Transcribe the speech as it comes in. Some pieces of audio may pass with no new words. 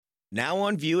Now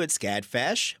on view at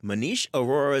Scadfash, Manish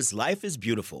Arora's Life is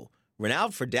Beautiful.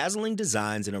 Renowned for dazzling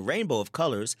designs in a rainbow of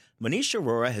colors, Manish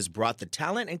Arora has brought the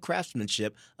talent and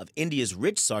craftsmanship of India's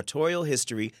rich sartorial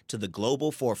history to the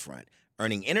global forefront,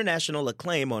 earning international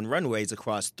acclaim on runways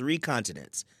across 3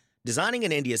 continents. Designing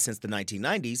in India since the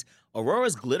 1990s,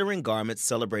 Aurora's glittering garments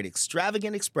celebrate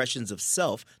extravagant expressions of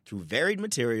self through varied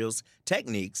materials,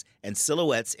 techniques, and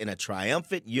silhouettes in a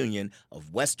triumphant union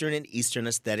of Western and Eastern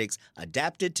aesthetics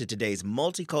adapted to today's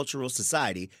multicultural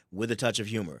society with a touch of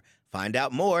humor. Find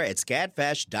out more at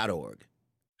scadfash.org.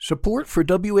 Support for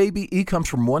WABE comes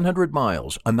from 100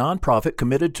 Miles, a nonprofit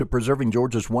committed to preserving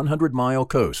Georgia's 100-mile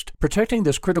coast. Protecting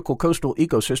this critical coastal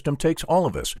ecosystem takes all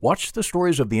of us. Watch the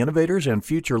stories of the innovators and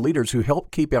future leaders who help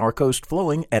keep our coast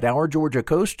flowing at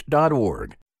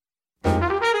OurGeorgiaCoast.org.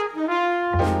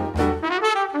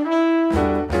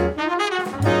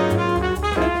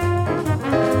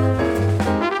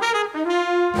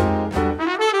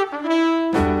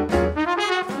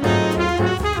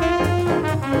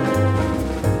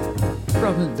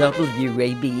 From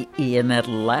WABE in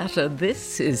Atlanta,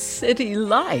 this is City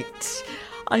Lights.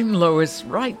 I'm Lois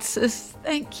Reitzes.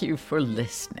 Thank you for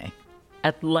listening.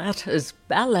 Atlanta's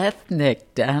Balethnic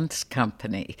Dance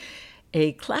Company,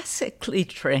 a classically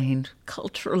trained,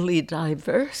 culturally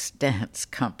diverse dance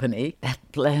company that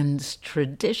blends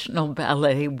traditional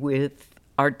ballet with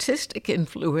artistic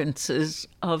influences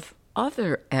of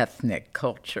other ethnic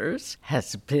cultures,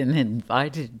 has been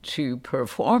invited to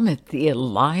perform at the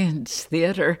Alliance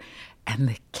Theater and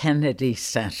the Kennedy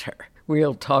Center.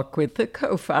 We'll talk with the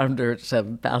co-founders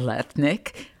of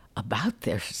Balethnic about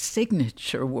their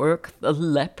signature work, The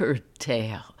Leopard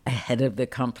Tale, ahead of the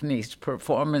company's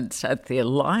performance at the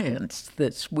Alliance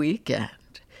this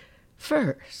weekend.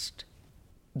 First,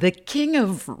 the King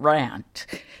of Rant,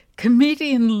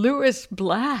 comedian Lewis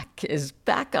Black, is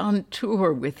back on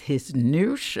tour with his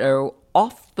new show,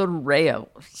 Off the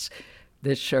Rails.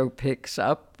 The show picks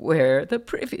up where the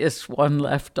previous one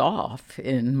left off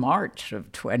in March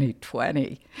of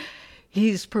 2020.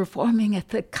 He's performing at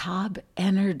the Cobb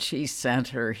Energy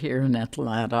Center here in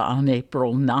Atlanta on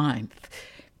April 9th.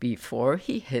 Before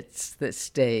he hits the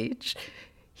stage,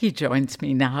 he joins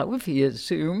me now via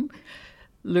Zoom.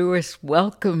 Lewis,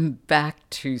 welcome back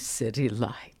to City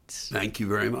Lights. Thank you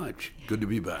very much. Good to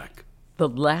be back. The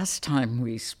last time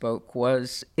we spoke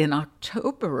was in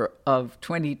October of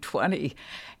 2020,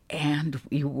 and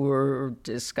we were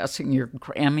discussing your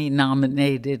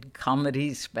Grammy-nominated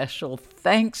comedy special,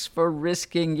 Thanks for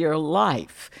Risking Your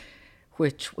Life,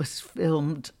 which was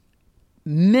filmed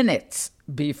minutes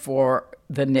before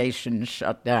the nation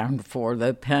shut down for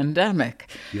the pandemic.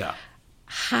 Yeah.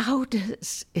 How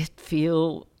does it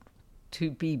feel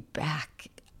to be back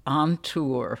on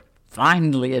tour,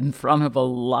 finally in front of a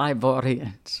live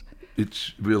audience?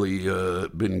 It's really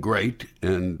been great,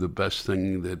 and the best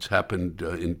thing that's happened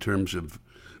in terms of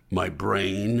my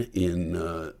brain in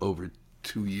over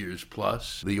 2 years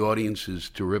plus. The audience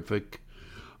is terrific.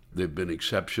 They've been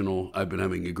exceptional. I've been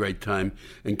having a great time.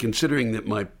 And considering that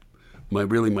my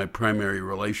primary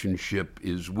relationship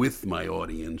is with my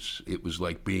audience, it was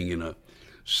like being in a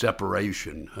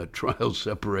trial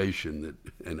separation,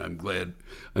 and I'm glad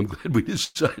we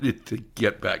decided to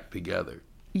get back together.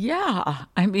 Yeah,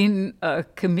 I mean, a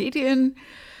comedian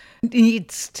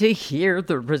needs to hear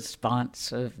the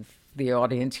response of the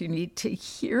audience. You need to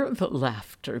hear the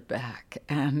laughter back.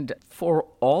 And for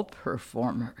all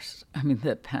performers, I mean,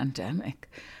 the pandemic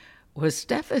was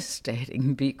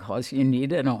devastating because you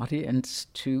need an audience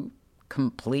to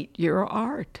complete your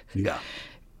art. Yeah.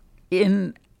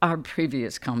 In our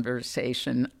previous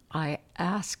conversation, I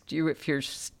asked you if your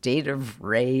state of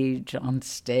rage on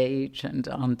stage and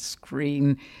on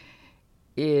screen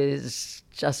is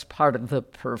just part of the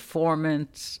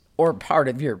performance or part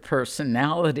of your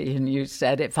personality. And you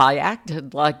said, if I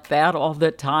acted like that all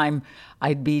the time,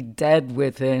 I'd be dead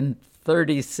within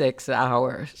 36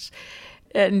 hours.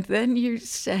 And then you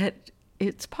said,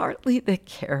 it's partly the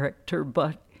character,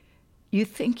 but you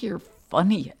think you're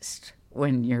funniest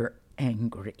when you're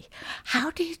angry. How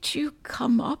did you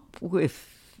come up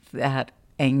with that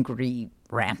angry,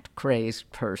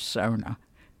 rant-crazed persona?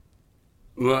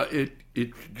 Well,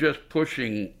 it's just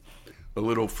pushing a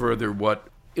little further what,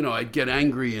 I'd get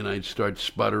angry and I'd start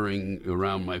sputtering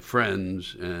around my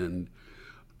friends and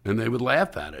they would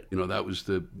laugh at it. That was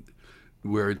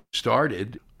where it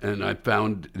started. And I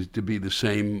found it to be the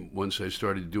same once I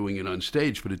started doing it on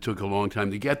stage, but it took a long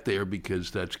time to get there because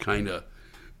that's kind of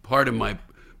part of my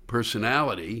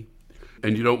personality,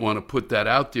 and you don't want to put that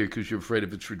out there because you're afraid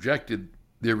if it's rejected,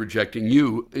 they're rejecting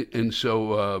you. And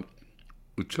so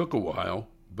it took a while,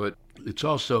 but it's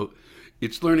also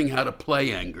It's learning how to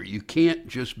play anger. You can't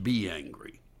just be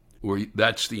angry, or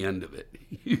that's the end of it.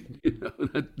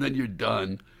 Then you're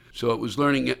done. So it was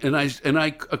learning, and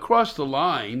I crossed the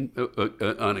line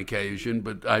on occasion,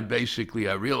 but I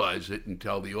realize it and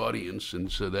tell the audience,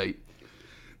 and so they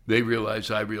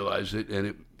realize I realize it,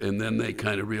 and then they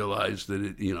kind of realize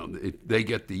that they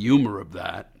get the humor of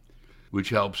that, which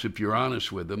helps if you're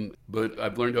honest with them. But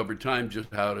I've learned over time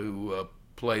just how to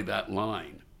play that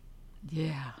line.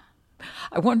 Yeah.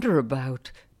 I wonder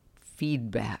about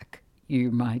feedback you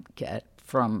might get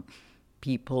from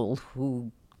people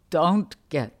who don't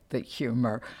get the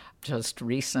humor. Just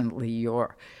recently,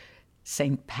 your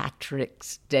St.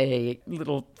 Patrick's Day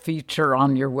little feature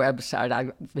on your website.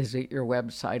 I visit your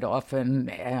website often,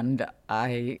 and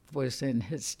I was in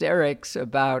hysterics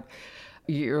about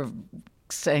your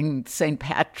saying St.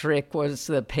 Patrick was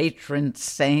the patron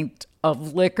saint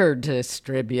of liquor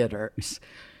distributors.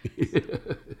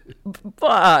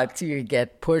 But you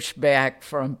get pushback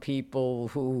from people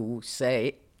who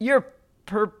say, you're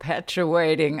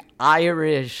perpetuating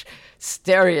Irish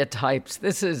stereotypes.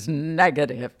 This is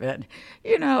negative. And,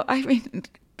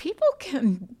 people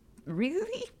can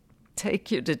really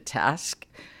take you to task.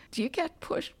 Do you get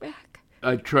pushback?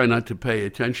 I try not to pay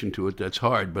attention to it. That's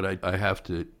hard, but I have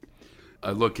to. I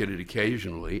look at it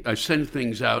occasionally. I send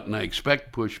things out and I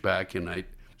expect pushback, and I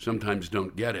sometimes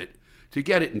don't get it. To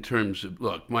get it in terms of,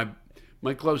 look, my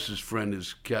closest friend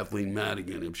is Kathleen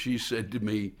Madigan. If she said to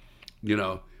me,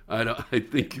 I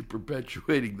think you're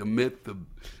perpetuating the myth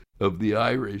of the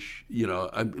Irish.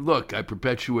 I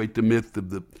perpetuate the myth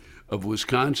of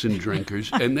Wisconsin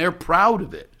drinkers, and they're proud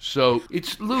of it. So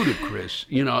it's ludicrous,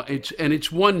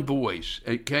 it's one voice.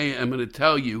 Okay, I'm going to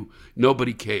tell you,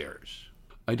 nobody cares.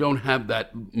 I don't have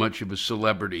that much of a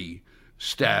celebrity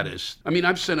status. I mean,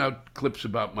 I've sent out clips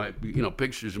about my,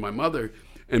 pictures of my mother,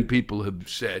 and people have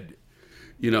said,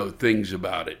 things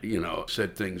about it,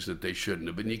 said things that they shouldn't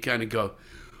have. And you kind of go,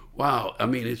 wow, I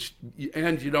mean,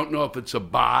 and you don't know if it's a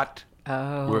bot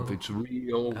or if it's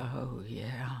real. Oh,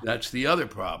 yeah. That's the other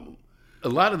problem. A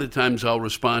lot of the times I'll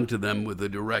respond to them with a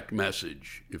direct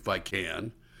message, if I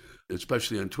can,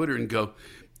 especially on Twitter, and go,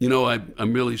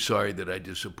 I'm really sorry that I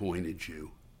disappointed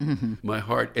you. Mm-hmm. My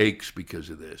heart aches because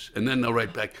of this. And then they'll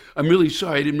write back, I'm really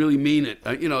sorry, I didn't really mean it.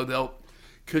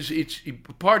 Because it's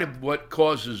part of what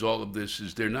causes all of this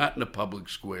is they're not in a public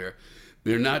square.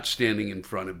 They're not standing in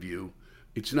front of you.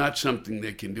 It's not something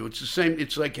they can do. It's the same.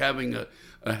 It's like having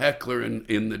a heckler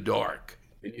in the dark.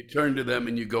 And you turn to them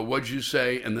and you go, what'd you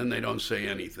say? And then they don't say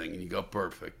anything. And you go,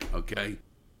 perfect, okay?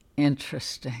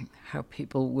 Interesting how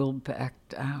people will back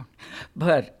down.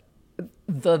 But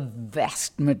the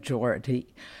vast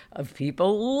majority of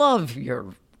people love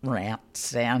your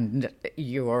rants and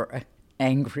your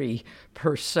angry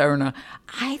persona.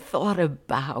 I thought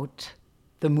about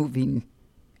the movie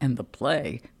and the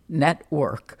play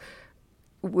Network,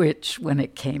 which when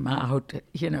it came out,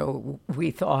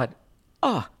 we thought,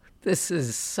 oh, this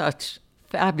is such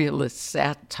fabulous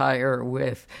satire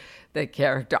with the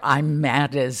character, I'm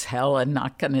mad as hell and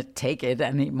not going to take it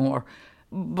anymore.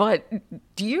 But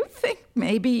do you think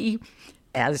maybe,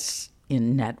 as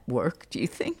in Network, do you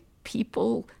think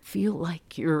people feel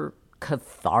like you're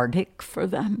cathartic for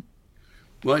them?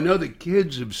 Well, I know the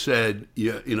kids have said,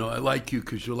 I like you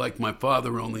because you're like my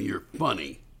father, only you're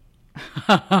funny.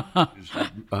 It's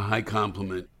a high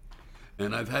compliment.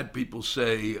 And I've had people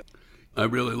say, I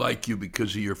really like you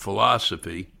because of your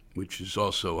philosophy, which is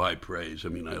also high praise. I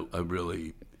mean, I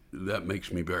really, that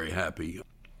makes me very happy.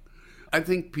 I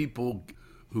think people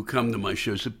who come to my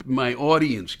shows, my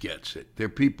audience gets it. They're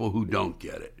people who don't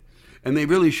get it. And they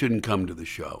really shouldn't come to the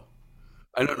show.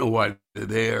 I don't know why they're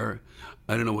there.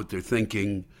 I don't know what they're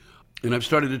thinking. And I've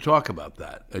started to talk about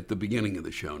that at the beginning of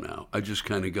the show now. I just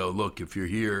kind of go, look, if you're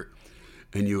here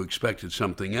and you expected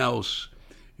something else,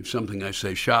 if something I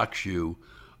say shocks you,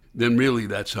 then really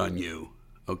that's on you,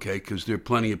 okay? Because there are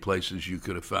plenty of places you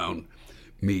could have found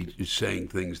me saying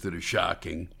things that are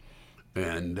shocking,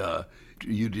 and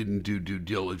you didn't do due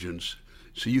diligence,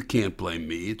 so you can't blame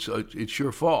me. It's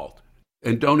your fault.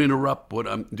 And don't interrupt what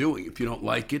I'm doing. If you don't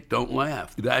like it, don't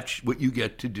laugh. That's what you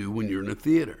get to do when you're in a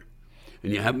theater.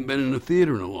 And you haven't been in a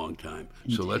theater in a long time.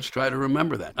 So let's try to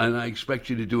remember that. And I expect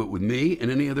you to do it with me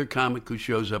and any other comic who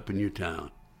shows up in your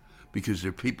town. Because there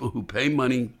are people who pay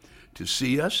money to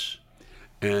see us,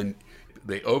 and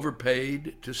they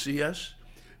overpaid to see us,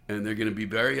 and they're going to be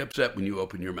very upset when you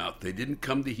open your mouth. They didn't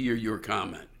come to hear your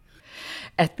comment.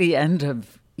 At the end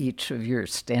of each of your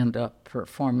stand-up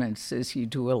performances, you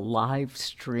do a live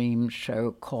stream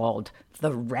show called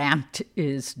The Rant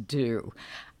Is Due.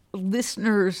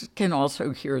 Listeners can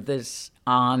also hear this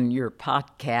on your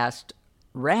podcast,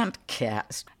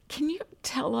 Rantcast. Can you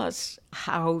tell us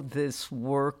how this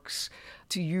works?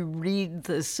 Do you read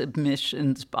the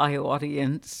submissions by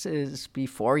audiences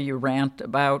before you rant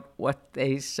about what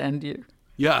they send you?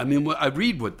 Yeah, I mean, I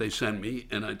read what they send me,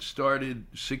 and it started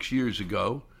 6 years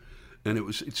ago, and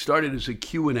it started as a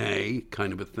Q&A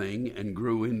kind of a thing and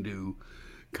grew into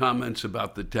comments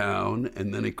about the town,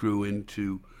 and then it grew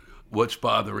into what's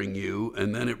bothering you,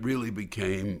 and then it really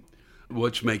became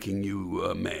what's making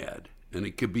you mad. And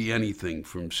it could be anything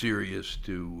from serious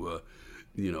to,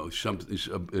 a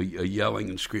yelling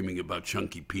and screaming about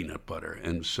chunky peanut butter.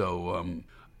 And so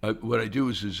what I do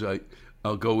is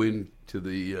I'll go into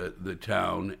the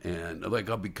town, and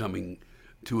I'll be coming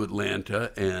to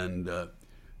Atlanta, and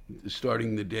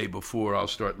starting the day before, I'll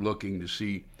start looking to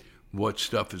see what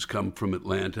stuff has come from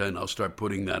Atlanta, and I'll start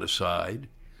putting that aside.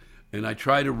 And I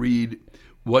try to read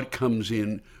what comes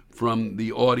in from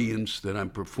the audience that I'm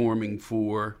performing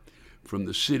for, from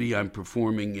the city I'm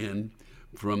performing in,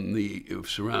 from the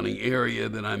surrounding area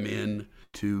that I'm in,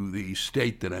 to the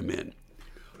state that I'm in.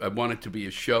 I want it to be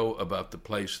a show about the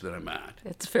place that I'm at.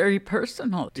 It's very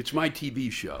personal. It's my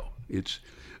TV show. It's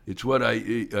what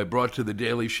I brought to The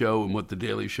Daily Show and what The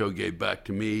Daily Show gave back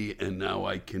to me, and now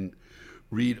I can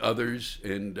read others.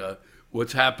 And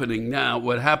what's happening now,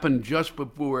 what happened just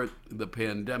before the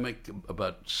pandemic,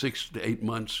 about 6 to 8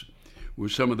 months, were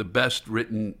some of the best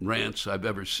written rants I've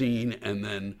ever seen. And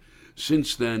then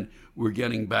since then, we're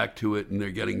getting back to it, and they're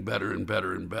getting better and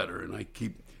better and better. And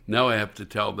now I have to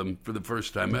tell them for the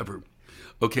first time ever,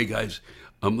 okay, guys,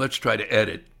 let's try to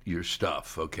edit your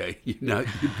stuff, okay?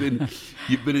 You've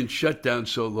been in shutdown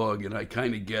so long, and I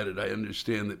kind of get it. I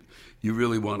understand that you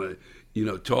really want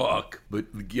to, talk,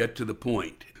 but get to the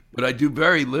point. But I do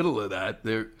very little of that.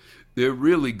 They're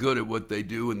really good at what they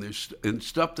do, and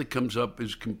stuff that comes up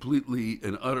is completely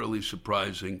and utterly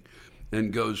surprising,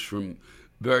 and goes from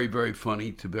very, very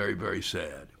funny to very, very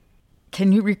sad.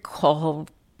 Can you recall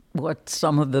what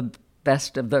some of the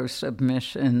best of those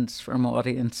submissions from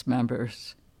audience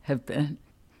members have been?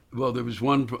 Well, there was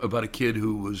one about a kid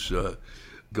who was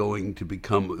going to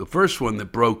become the first one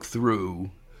that broke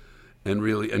through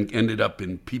and ended up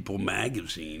in People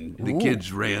magazine. The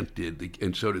kids ranted,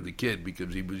 and so did the kid,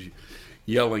 because he was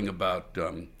yelling about,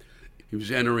 he was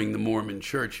entering the Mormon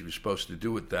church. He was supposed to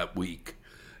do it that week.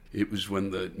 It was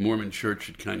when the Mormon church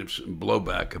had kind of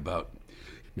blowback about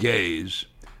gays.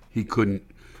 He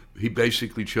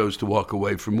basically chose to walk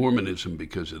away from Mormonism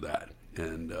because of that.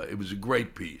 And it was a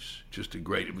great piece,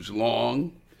 it was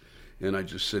long. And I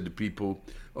just said to people,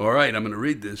 all right, I'm going to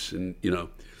read this. And,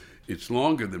 it's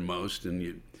longer than most, and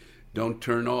you don't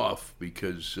turn off,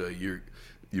 because you're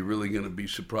really going to be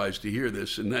surprised to hear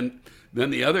this. And then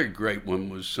the other great one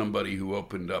was somebody who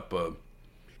opened up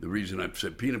the reason I've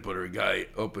said peanut butter, a guy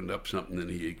opened up something, and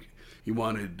he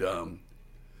wanted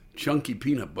chunky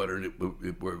peanut butter, and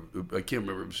I can't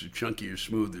remember if it was chunky or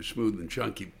smooth and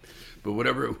chunky, but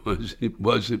whatever it was,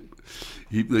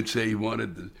 let's say he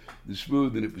wanted the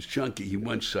smooth and it was chunky. He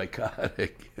went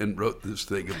psychotic and wrote this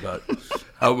thing about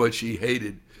how much he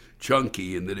hated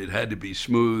chunky, and that it had to be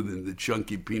smooth, and the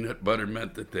chunky peanut butter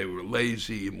meant that they were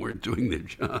lazy and weren't doing their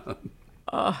job.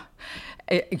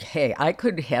 Hey, I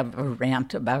could have a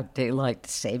rant about daylight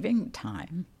saving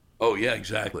time. Oh, yeah,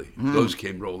 exactly. Those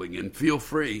came rolling in. Feel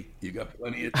free. You got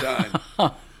plenty of time.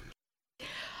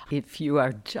 If you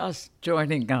are just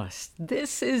joining us,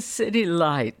 this is City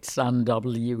Lights on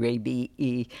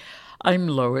WABE. I'm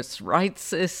Lois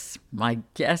Reitzes. My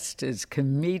guest is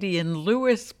comedian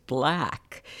Lewis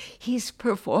Black. He's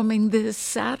performing this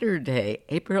Saturday,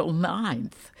 April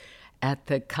 9th, at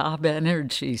the Cobb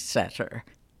Energy Center.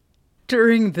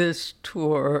 During this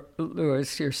tour,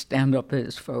 Lewis, your stand-up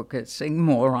is focusing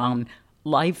more on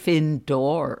life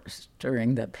indoors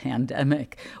during the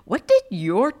pandemic. What did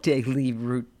your daily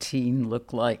routine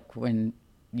look like when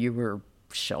you were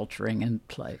sheltering in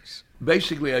place?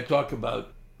 Basically, I talk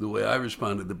about the way I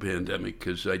responded to the pandemic,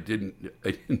 because I didn't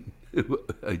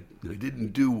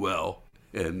do well,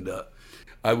 and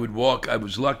I would walk. I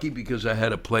was lucky because I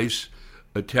had a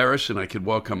terrace, and I could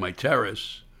walk on my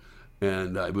terrace.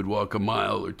 And I would walk 1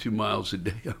 mile or 2 miles a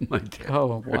day on my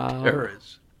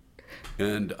terrace,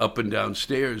 and up and down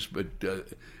stairs. But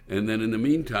and then in the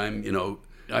meantime,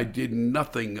 I did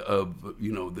nothing of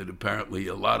that. Apparently,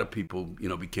 a lot of people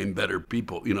became better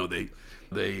people. They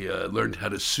learned how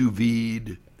to sous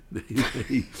vide.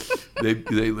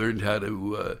 They learned how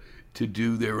to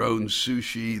do their own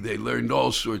sushi. They learned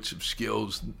all sorts of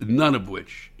skills, none of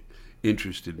which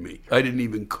interested me. I didn't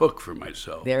even cook for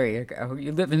myself. There you go.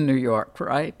 You live in New York,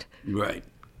 right? Right.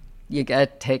 You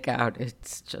get takeout.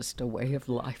 It's just a way of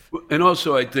life. And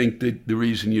also, I think that the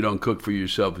reason you don't cook for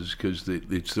yourself is because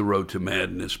it's the road to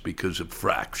madness because of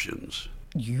fractions.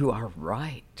 You are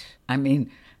right. I mean,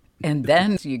 and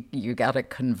then you got to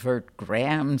convert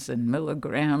grams and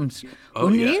milligrams. Oh,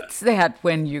 Who yeah. needs that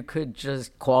when you could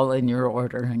just call in your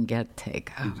order and get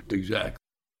takeout? Exactly.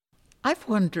 I've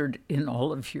wondered in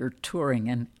all of your touring,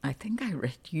 and I think I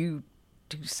read you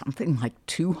do something like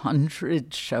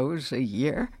 200 shows a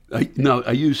year.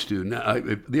 I used to. Now,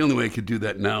 the only way I could do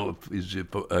that now is if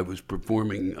I was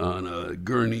performing on a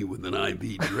gurney with an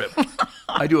IV drip.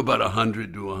 I do about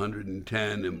 100 to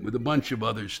 110, and with a bunch of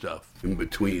other stuff in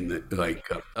between.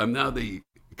 I'm now the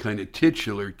kind of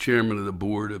titular chairman of the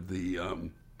board of the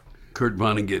Kurt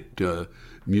Vonnegut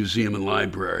Museum and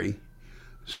Library.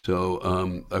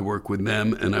 So I work with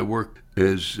them, and I work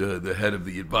as the head of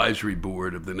the advisory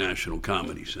board of the National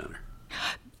Comedy Center.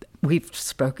 We've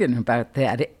spoken about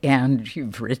that, and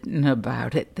you've written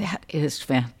about it. That is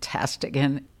fantastic,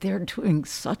 and they're doing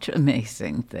such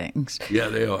amazing things. Yeah,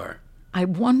 they are. I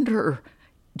wonder,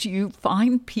 do you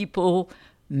find people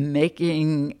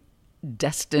making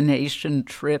destination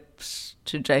trips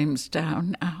to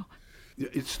Jamestown now?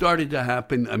 It started to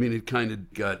happen. I mean, it kind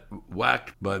of got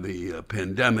whacked by the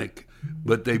pandemic,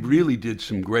 but they really did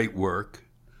some great work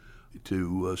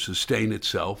to sustain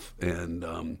itself and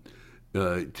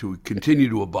to continue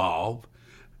to evolve.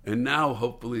 And now,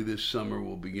 hopefully, this summer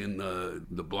we'll begin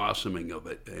the blossoming of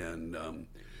it, and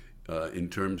in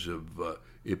terms of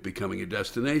it becoming a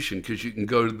destination, because you can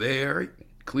go there.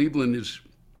 Cleveland is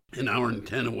an hour and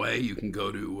 10 away. You can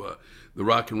go to the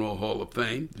Rock and Roll Hall of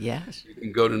Fame. Yes. You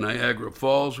can go to Niagara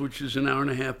Falls, which is an hour and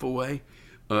a half away.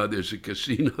 There's a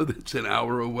casino that's an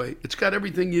hour away. It's got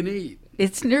everything you need.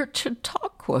 It's near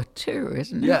Chautauqua, too,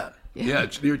 isn't it? Yeah,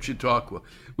 it's near Chautauqua,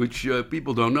 which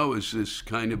people don't know is this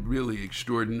kind of really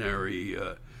extraordinary,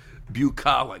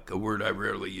 bucolic, a word I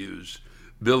rarely use,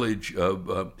 village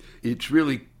of. It's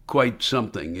really quite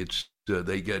something. It's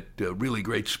they get really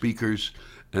great speakers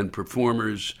and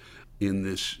performers in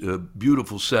this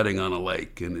beautiful setting on a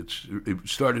lake, and it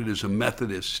started as a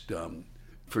Methodist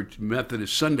for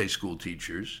Methodist Sunday school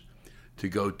teachers to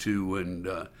go to and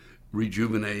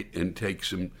rejuvenate and take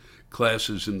some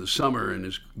classes in the summer, and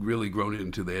has really grown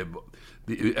into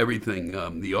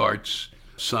everything, the arts,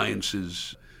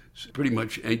 sciences, pretty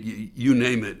much you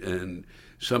name it, and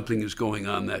something is going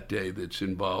on that day that's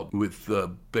involved with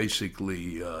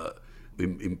basically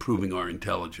improving our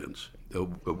intelligence.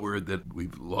 A word that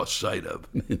we've lost sight of,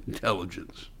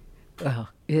 intelligence. Well,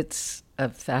 it's a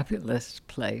fabulous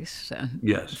place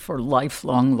Yes. for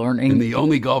lifelong learning. And the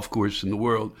only golf course in the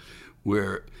world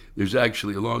where there's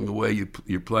actually along the way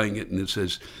you're playing it, and it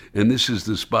says, and this is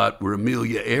the spot where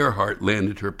Amelia Earhart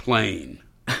landed her plane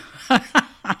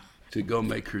to go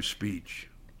make her speech.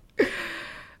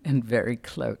 And very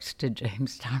close to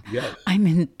Jamestown. Yes. I'm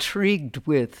intrigued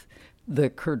with the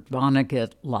Kurt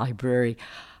Vonnegut Library.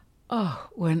 Oh,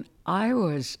 when I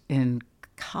was in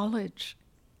college,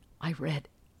 I read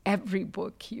every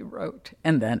book he wrote.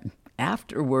 And then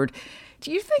afterward,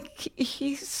 do you think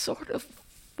he's sort of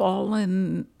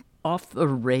fallen off the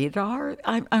radar?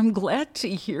 I'm glad to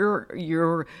hear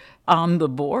you're on the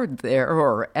board there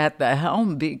or at the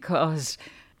helm, because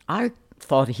I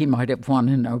thought he might have won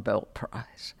a Nobel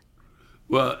Prize.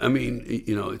 Well, I mean,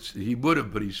 he would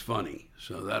have, but he's funny,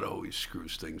 so that always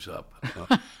screws things up.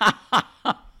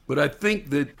 But I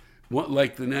think that,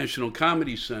 like the National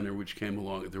Comedy Center, which came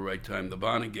along at the right time, the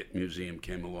Vonnegut Museum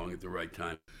came along at the right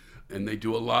time, and they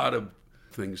do a lot of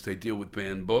things. They deal with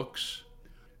banned books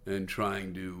and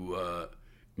trying to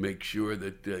make sure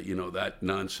that, that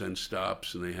nonsense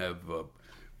stops, and they have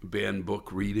banned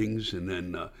book readings. And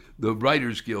then the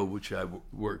Writers Guild, which I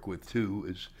work with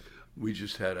too, we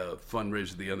just had a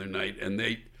fundraiser the other night, and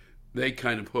they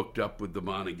kind of hooked up with the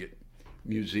Vonnegut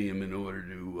Museum in order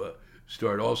to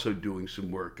start also doing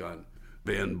some work on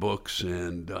banned books,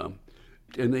 and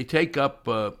they take up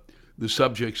the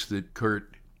subjects that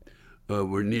Kurt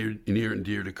were near and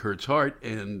dear to Kurt's heart,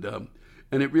 and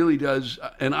it really does.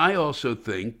 And I also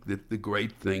think that the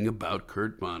great thing about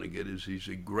Kurt Vonnegut is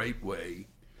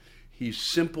he's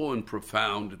simple and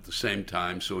profound at the same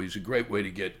time, so he's a great way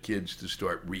to get kids to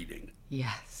start reading.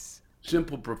 Yes.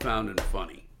 Simple, profound, and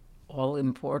funny. All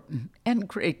important, and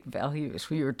great values.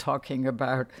 We were talking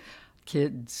about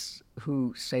kids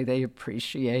who say they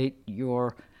appreciate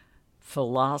your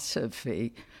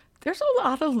philosophy. There's a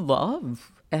lot of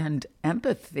love and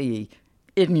empathy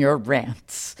in your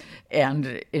rants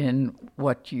and in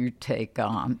what you take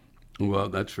on. Well,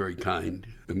 that's very kind.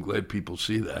 I'm glad people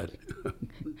see that.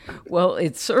 Well,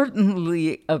 it's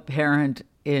certainly apparent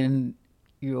in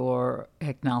your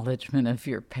acknowledgement of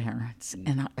your parents.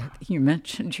 And you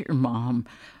mentioned your mom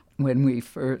when we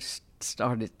first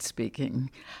started speaking.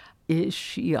 Is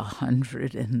she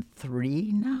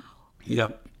 103 now?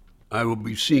 Yep. I will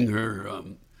be seeing her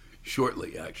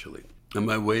shortly, actually. On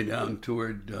my way down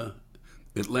toward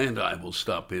Atlanta, I will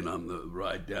stop in on the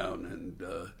ride down and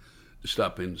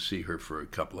stop in and see her for a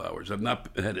couple hours. I've not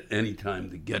had any time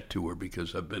to get to her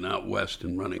because I've been out west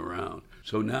and running around.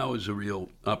 So now is a real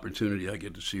opportunity. I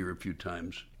get to see her a few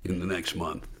times in the next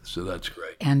month, so that's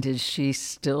great. And is she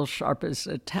still sharp as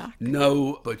a tack?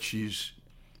 No, but she's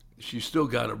still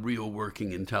got a real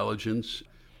working intelligence.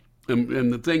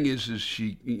 And the thing is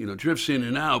she, drifts in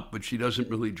and out, but she doesn't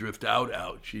really drift out.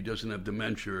 She doesn't have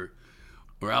dementia or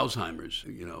Alzheimer's,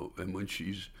 and when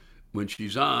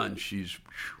she's on, she's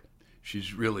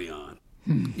really on.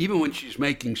 Even when she's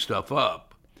making stuff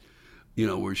up,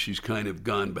 where she's kind of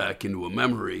gone back into a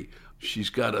memory, she's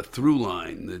got a through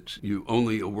line that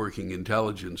only a working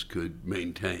intelligence could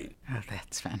maintain. Oh,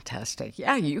 that's fantastic.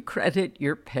 Yeah, you credit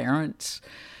your parents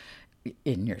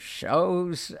in your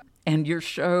shows, and your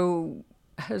show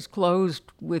has closed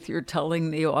with your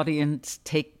telling the audience,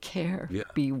 take care,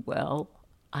 be well,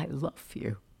 I love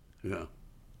you. Yeah.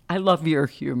 I love your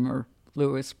humor,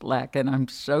 Lewis Black, and I'm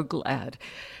so glad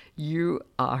you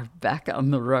are back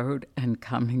on the road and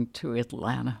coming to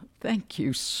Atlanta. Thank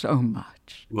you so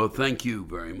much. Well, thank you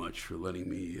very much for letting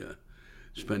me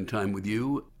spend time with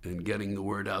you and getting the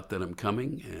word out that I'm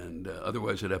coming. And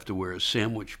otherwise, I'd have to wear a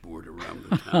sandwich board around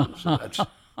the town. So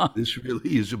this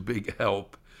really is a big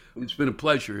help. It's been a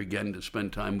pleasure again to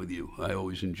spend time with you. I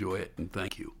always enjoy it, and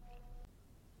thank you.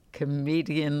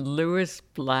 Comedian Lewis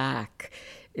Black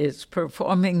is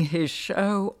performing his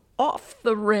show Off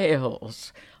the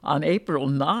Rails on April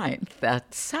 9th,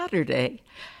 that's Saturday,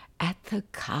 at the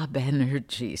Cobb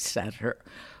Energy Center.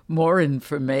 More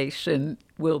information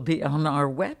will be on our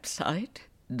website,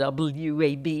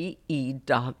 wabe.org.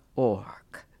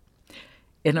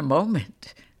 In a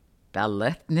moment,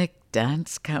 Balethnik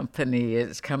Dance Company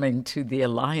is coming to the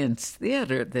Alliance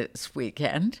Theater this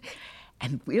weekend,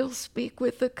 and we'll speak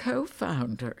with the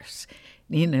co-founders,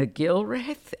 Nina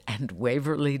Gilraeth and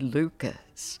Waverly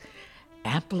Lucas.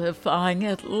 Amplifying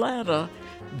Atlanta,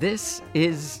 this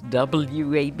is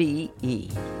WABE.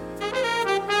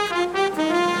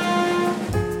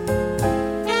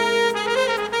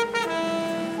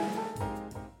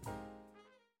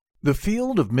 The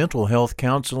field of mental health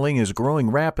counseling is growing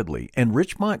rapidly, and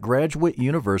Richmont Graduate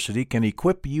University can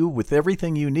equip you with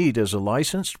everything you need as a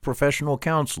licensed professional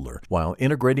counselor while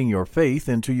integrating your faith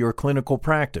into your clinical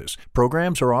practice.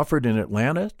 Programs are offered in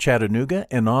Atlanta, Chattanooga,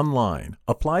 and online.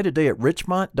 Apply today at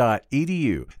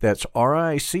richmont.edu. That's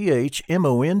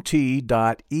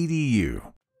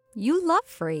RICHMONT.edu. You love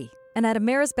free, and at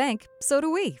Ameris Bank, so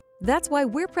do we. That's why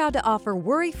we're proud to offer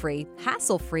worry-free,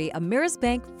 hassle-free Ameris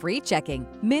Bank free checking.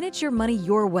 Manage your money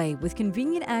your way with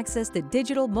convenient access to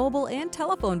digital, mobile, and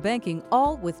telephone banking,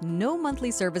 all with no monthly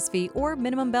service fee or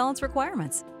minimum balance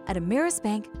requirements. At Ameris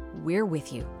Bank, we're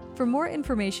with you. For more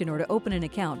information or to open an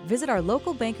account, visit our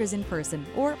local bankers in person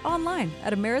or online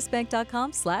at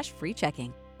amerisbank.com/free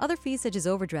checking. Other fees such as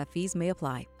overdraft fees may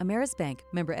apply. Ameris Bank,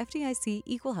 member FDIC,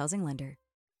 equal housing lender.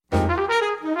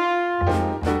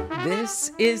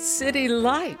 This is City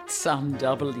Lights on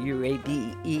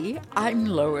WABE. I'm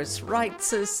Lois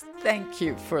Reitzes. Thank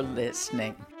you for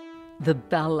listening. The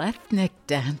Balethnik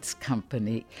Dance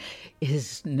Company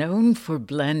is known for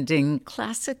blending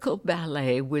classical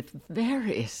ballet with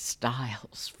various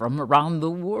styles from around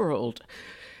the world.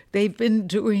 They've been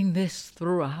doing this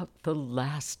throughout the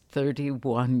last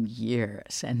 31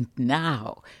 years, and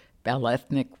now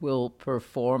Balethnik will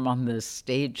perform on the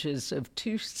stages of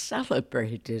two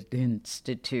celebrated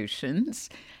institutions,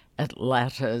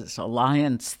 Atlanta's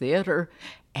Alliance Theater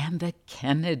and the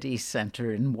Kennedy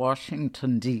Center in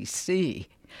Washington, D.C.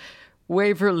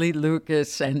 Waverly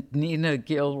Lucas and Nina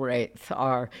Gilraeth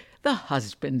are the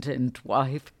husband and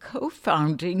wife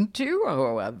co-founding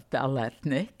duo of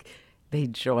Balethnik. They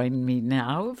join me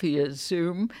now via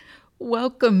Zoom.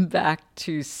 Welcome back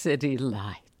to City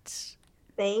Lights.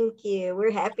 Thank you.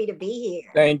 We're happy to be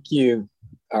here. Thank you.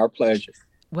 Our pleasure.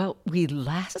 Well, we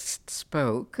last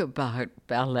spoke about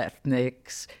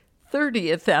Balethnik's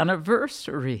 30th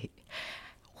anniversary.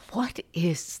 What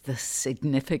is the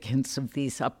significance of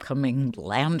these upcoming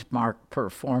landmark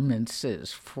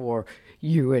performances for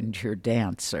you and your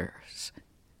dancers?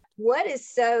 What is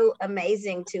so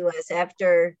amazing to us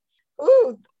after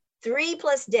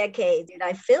 3+ decades, and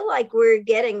I feel like we're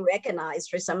getting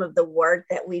recognized for some of the work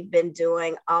that we've been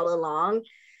doing all along.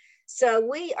 So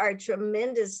we are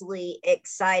tremendously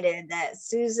excited that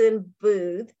Susan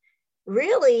Booth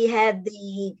really had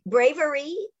the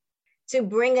bravery to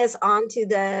bring us onto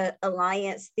the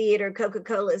Alliance Theater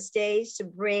Coca-Cola stage, to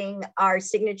bring our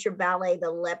signature ballet, The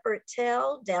Leopard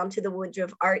Tale, down to the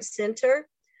Woodruff Arts Center.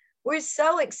 We're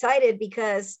so excited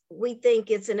because we think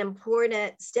it's an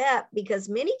important step, because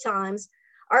many times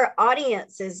our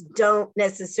audiences don't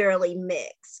necessarily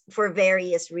mix for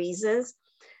various reasons.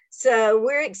 So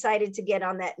we're excited to get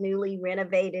on that newly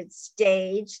renovated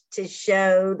stage to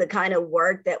show the kind of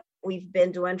work that we've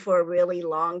been doing for a really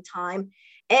long time,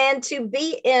 and to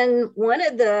be in one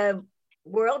of the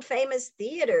world famous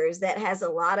theaters that has a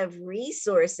lot of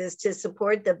resources to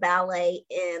support the ballet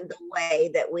in the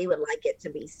way that we would like it to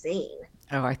be seen.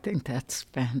 Oh, I think that's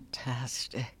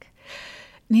fantastic.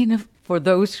 Nina, for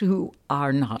those who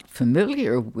are not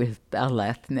familiar with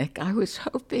Balethnic, I was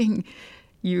hoping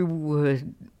you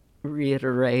would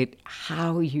reiterate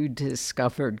how you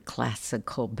discovered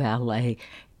classical ballet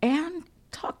and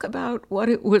talk about what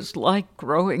it was like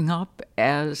growing up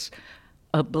as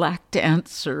a Black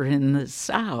dancer in the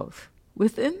South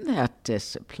within that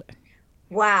discipline.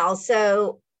 Wow.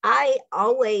 So I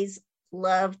always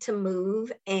loved to move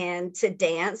and to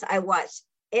dance. I watched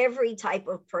every type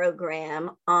of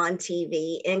program on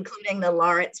TV, including the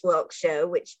Lawrence Welk Show,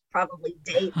 which probably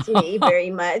dates me very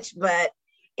much, but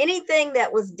anything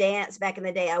that was dance back in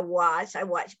the day, I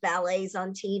watched ballets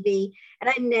on TV, and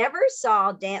I never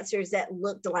saw dancers that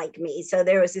looked like me. So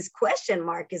there was this question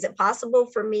mark, is it possible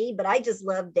for me? But I just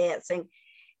loved dancing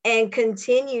and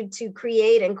continued to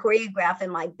create and choreograph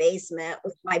in my basement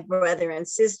with my brother and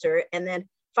sister. And then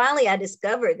finally, I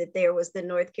discovered that there was the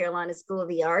North Carolina School of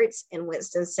the Arts in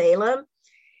Winston-Salem,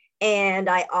 and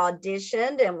I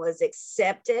auditioned and was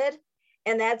accepted.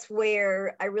 And that's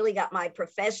where I really got my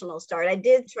professional start. I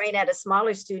did train at a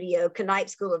smaller studio, Knipe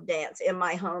School of Dance, in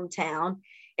my hometown.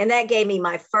 And that gave me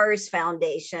my first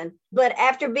foundation. But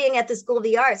after being at the School of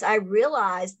the Arts, I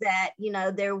realized that,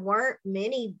 there weren't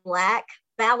many Black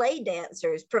ballet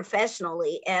dancers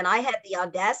professionally. And I had the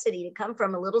audacity to come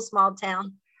from a little small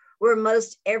town where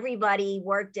most everybody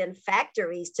worked in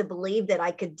factories to believe that I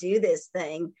could do this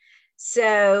thing.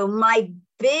 So my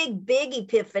big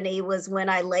epiphany was when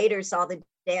I later saw the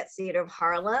Dance Theater of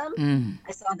Harlem.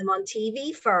 I saw them on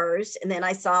TV first, and then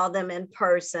I saw them in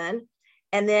person,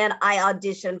 and then I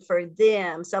auditioned for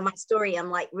them. So my story, I'm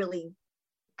like really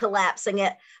collapsing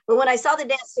it. But when I saw the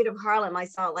Dance Theater of Harlem, I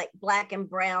saw like Black and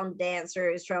brown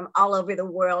dancers from all over the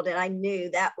world, and I knew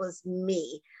that was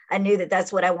me. I knew that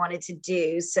that's what I wanted to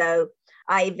do. So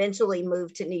I eventually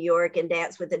moved to New York and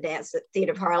danced with the Dance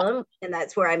Theater of Harlem, and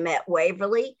that's where I met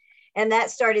Waverly. And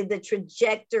that started the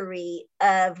trajectory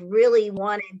of really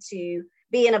wanting to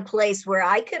be in a place where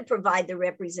I could provide the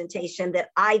representation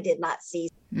that I did not see.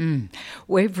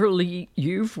 Waverly,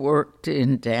 you've worked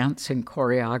in dance and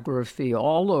choreography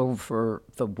all over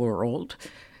the world.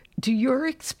 Do your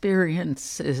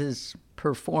experiences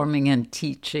performing and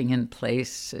teaching in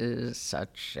places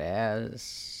such as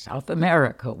South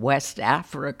America, West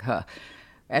Africa,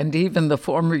 and even the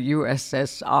former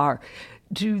USSR,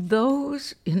 do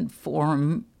those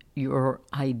inform your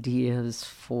ideas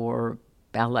for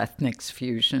Balethnic's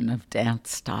fusion of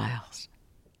dance styles?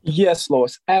 Yes,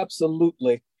 Lois,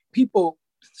 absolutely. People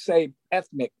say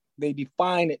ethnic, they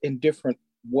define it in different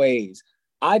ways.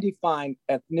 I define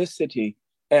ethnicity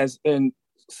as in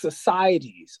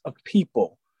societies of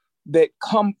people that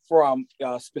come from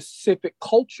specific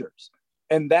cultures.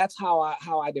 And that's how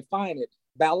I define it.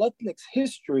 Balethnic's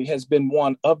history has been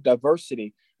one of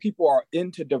diversity. People are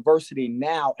into diversity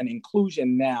now and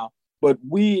inclusion now, but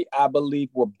we, I believe,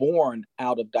 were born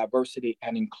out of diversity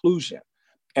and inclusion.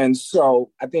 And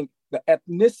so I think the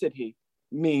ethnicity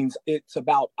means it's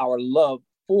about our love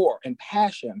for and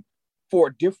passion for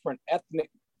different ethnic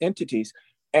entities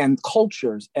and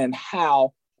cultures, and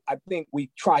how I think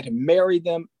we try to marry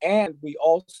them, and we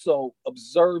also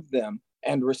observe them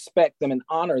and respect them and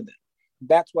honor them.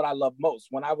 That's what I love most.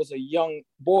 When I was a young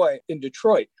boy in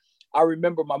Detroit, I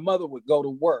remember my mother would go to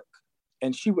work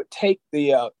and she would take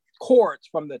the cords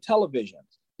from the television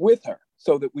with her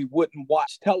so that we wouldn't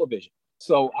watch television.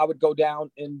 So I would go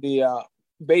down in the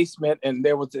basement, and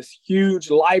there was this huge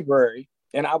library,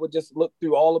 and I would just look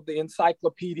through all of the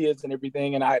encyclopedias and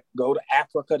everything. And I'd go to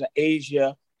Africa, to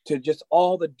Asia, to just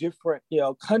all the different,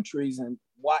 countries, and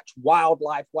watch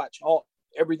wildlife, watch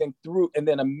everything through, and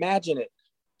then imagine it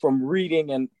from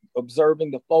reading and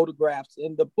observing the photographs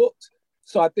in the books.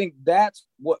 So I think that's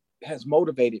what has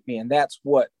motivated me. And that's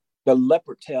what the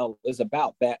Leopard Tale is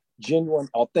about, that genuine,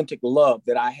 authentic love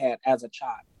that I had as a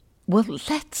child. Well,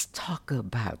 let's talk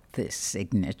about this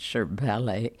signature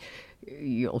ballet.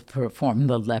 You'll perform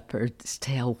the Leopard's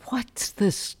Tail. What's the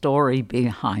story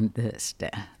behind this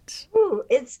dance? Ooh,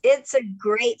 it's a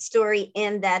great story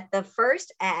in that the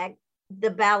first act,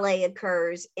 the ballet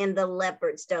occurs in the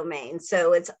leopard's domain.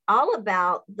 So it's all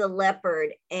about the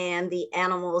leopard and the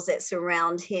animals that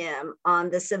surround him on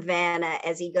the savannah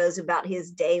as he goes about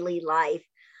his daily life,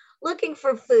 looking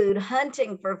for food,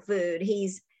 hunting for food.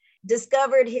 He's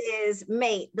discovered his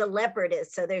mate, the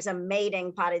leopardess. So there's a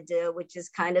mating pas de deux, which is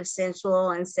kind of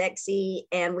sensual and sexy.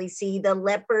 And we see the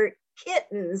leopard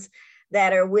kittens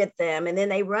that are with them. And then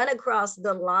they run across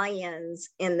the lions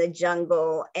in the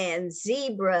jungle and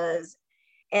zebras.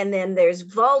 And then there's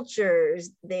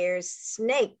vultures, there's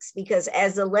snakes, because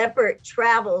as the leopard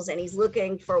travels and he's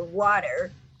looking for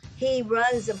water, he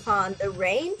runs upon the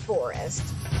rainforest.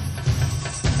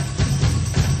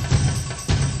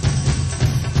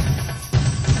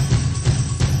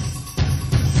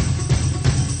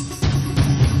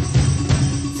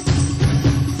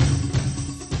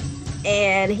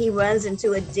 And he runs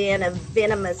into a den of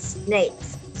venomous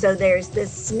snakes. So there's the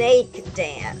snake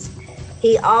dance.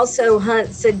 He also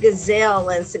hunts a gazelle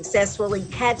and successfully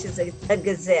catches a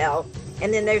gazelle.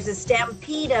 And then there's a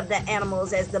stampede of the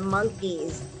animals as the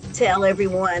monkeys tell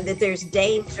everyone that there's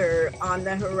danger on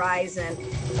the horizon.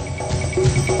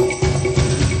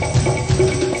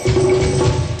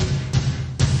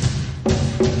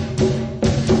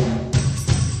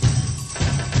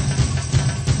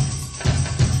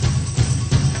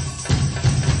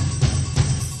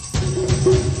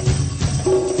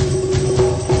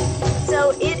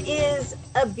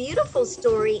 A beautiful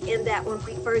story in that when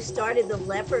we first started the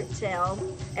Leopard Tail,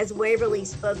 as Waverly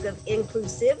spoke of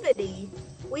inclusivity,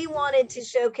 we wanted to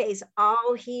showcase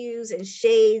all hues and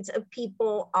shades of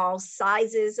people, all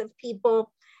sizes of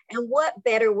people. And what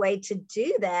better way to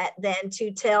do that than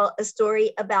to tell a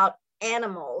story about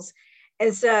animals?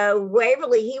 And so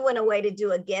Waverly, he went away to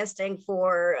do a guesting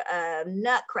for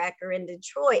Nutcracker in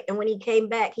Detroit. And when he came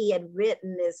back, he had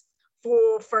written this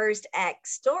full first act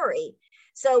story.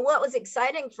 So what was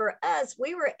exciting for us,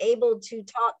 we were able to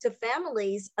talk to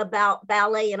families about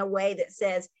ballet in a way that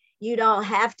says, you don't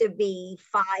have to be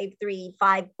 5'3",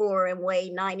 5'4", and weigh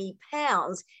 90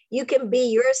 pounds. You can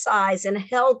be your size and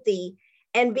healthy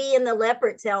and be in the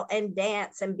Leopard Tail and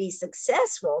dance and be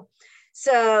successful.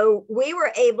 So we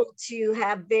were able to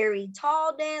have very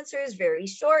tall dancers, very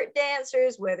short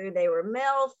dancers, whether they were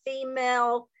male,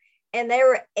 female, and they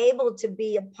were able to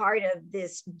be a part of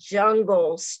this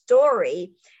jungle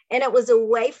story. And it was a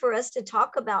way for us to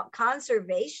talk about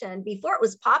conservation before it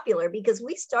was popular, because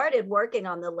we started working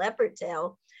on the Leopard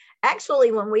Tail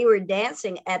actually when we were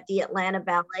dancing at the Atlanta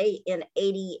Ballet in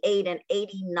 88 and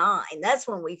 89. That's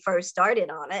when we first started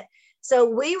on it. So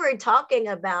we were talking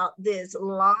about this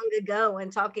long ago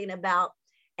and talking about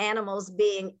animals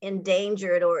being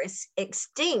endangered or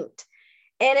extinct.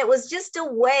 And it was just a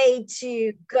way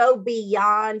to go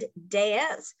beyond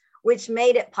dance, which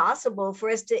made it possible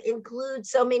for us to include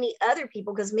so many other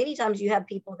people. Because many times you have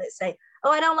people that say,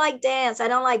 oh, I don't like dance, I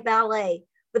don't like ballet,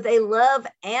 but they love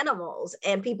animals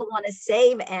and people want to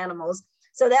save animals.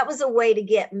 So that was a way to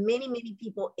get many, many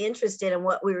people interested in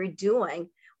what we were doing.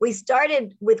 We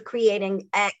started with creating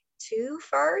Act 2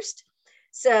 first.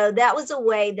 So that was a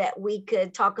way that we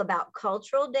could talk about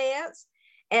cultural dance,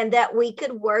 and that we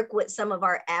could work with some of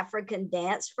our African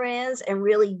dance friends and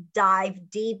really dive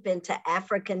deep into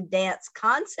African dance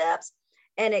concepts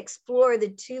and explore the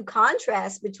two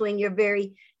contrasts between your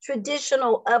very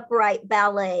traditional upright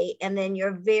ballet and then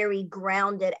your very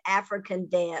grounded African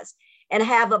dance, and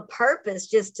have a purpose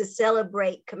just to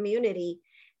celebrate community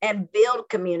and build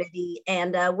community.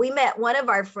 And we met one of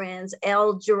our friends,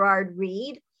 L. Gerard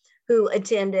Reed, who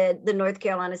attended the North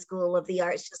Carolina School of the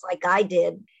Arts, just like I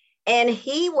did. And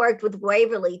he worked with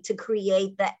Waverly to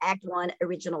create the Act 1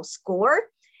 original score.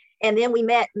 And then we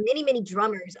met many, many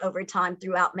drummers over time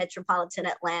throughout metropolitan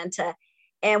Atlanta.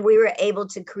 And we were able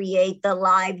to create the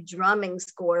live drumming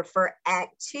score for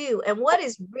Act 2. And what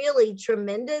is really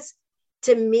tremendous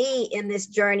to me in this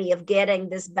journey of getting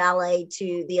this ballet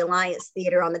to the Alliance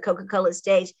Theater on the Coca-Cola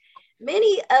stage,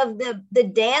 many of the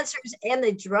dancers and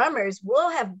the drummers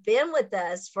will have been with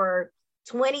us for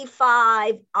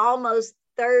 25, almost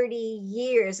 30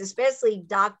 years, especially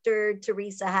Dr.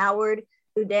 Teresa Howard,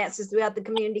 who dances throughout the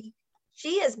community.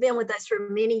 She has been with us for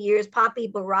many years.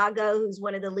 Papi Barago, who's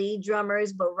one of the lead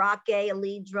drummers, Barake, a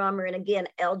lead drummer, and again,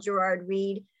 El Gerard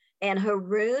Reed and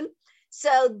Haroon.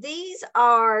 So these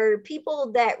are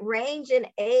people that range in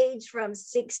age from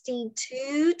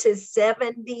 62 to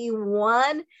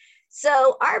 71.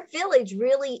 So our village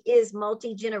really is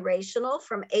multi-generational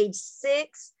from age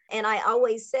 6. And I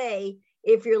always say,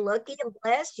 if you're lucky and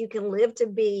blessed, you can live to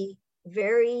be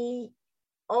very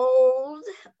old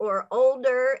or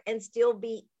older and still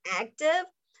be active.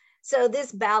 So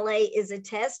this ballet is a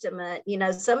testament. You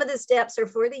know, some of the steps are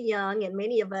for the young, and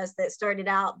many of us that started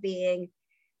out being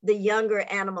the younger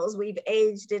animals, we've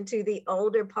aged into the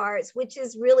older parts, which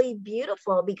is really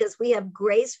beautiful because we have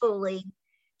gracefully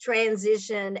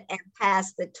transitioned and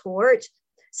passed the torch.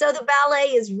 So the ballet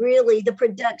is really, the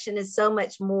production is so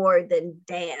much more than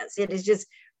dance. It is just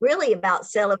really about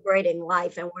celebrating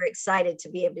life, and we're excited to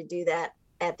be able to do that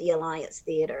at the Alliance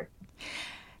Theater.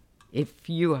 If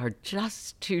you are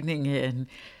just tuning in,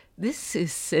 this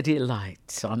is City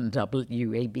Lights on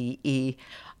WABE.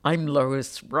 I'm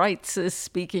Lois Reitzes,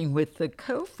 speaking with the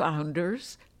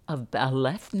co-founders of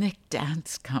Balethnic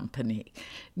Dance Company,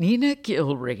 Nina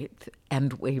Gilreath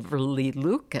and Waverly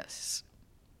Lucas.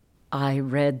 I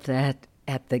read that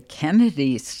at the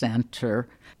Kennedy Center,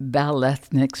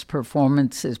 Balethnic's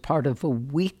performance is part of a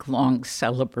week-long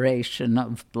celebration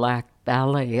of Black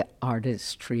ballet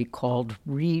artistry called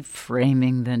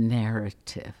Reframing the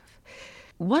Narrative.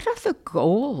 What are the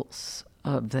goals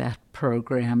of that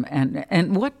program,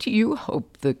 and what do you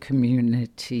hope the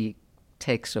community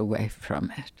takes away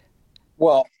from it?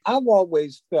 Well, I've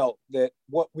always felt that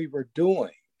what we were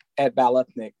doing at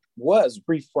Balethnic was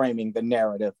reframing the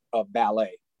narrative of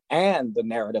ballet and the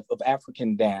narrative of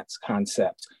African dance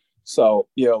concepts. So,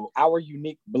 our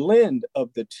unique blend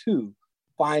of the two,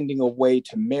 finding a way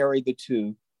to marry the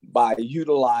two by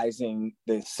utilizing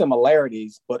the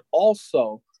similarities, but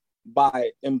also by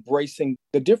embracing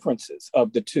the differences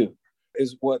of the two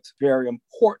is what's very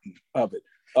important of it.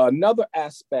 Another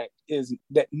aspect is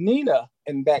that Nina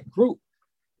and that group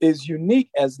is unique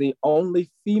as the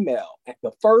only female,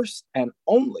 the first and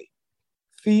only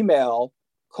female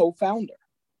co-founder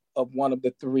of one of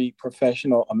the 3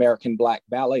 professional American Black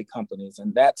ballet companies.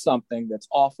 And that's something that's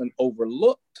often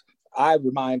overlooked. I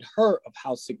remind her of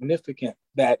how significant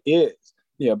that is,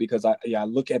 because I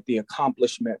look at the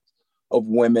accomplishment of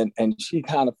women, and she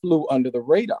kind of flew under the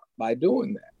radar by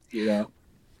doing that,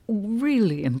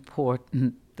 Really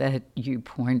important that you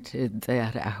pointed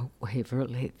that out,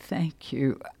 Waverly. Thank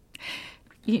you.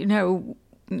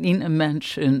 Nina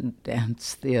mentioned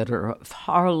Dance Theater of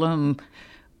Harlem.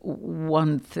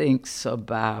 One thinks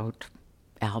about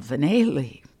Alvin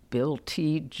Ailey, Bill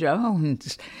T.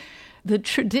 Jones. The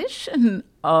tradition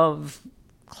of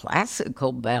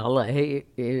classical ballet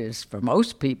is, for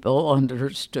most people,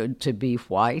 understood to be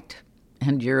white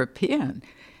and European.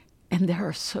 And there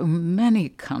are so many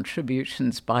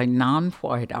contributions by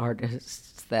non-white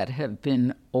artists that have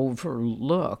been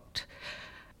overlooked.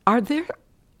 Are there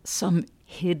some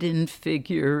hidden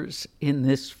figures in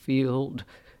this field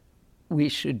we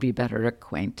should be better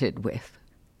acquainted with?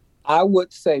 I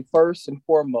would say first and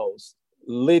foremost,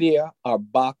 Lydia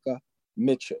Arbaka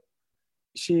Mitchell.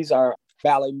 She's our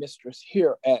ballet mistress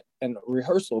here and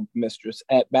rehearsal mistress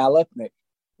at Balethnic,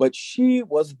 but she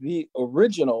was the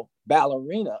original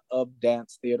ballerina of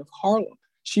Dance Theater of Harlem.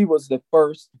 She was the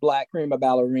first Black prima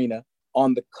ballerina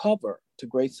on the cover to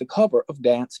grace the cover of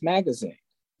Dance magazine.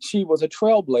 She was a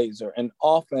trailblazer, and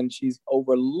often she's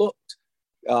overlooked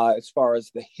as far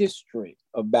as the history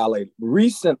of ballet.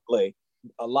 Recently,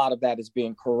 a lot of that is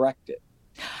being corrected.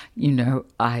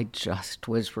 I just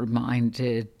was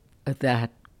reminded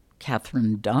that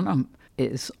Katherine Dunham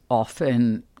is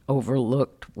often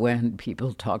overlooked when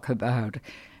people talk about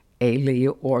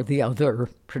Ailey or the other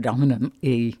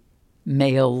predominantly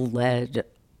male-led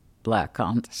Black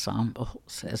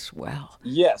ensembles as well.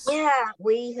 Yes. Yeah,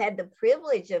 we had the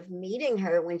privilege of meeting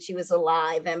her when she was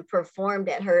alive and performed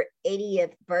at her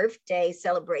 80th birthday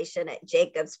celebration at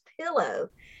Jacob's Pillow.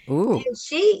 Ooh. And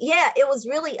it was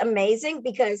really amazing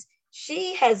because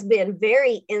she has been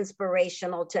very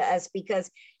inspirational to us because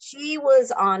she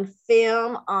was on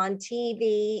film, on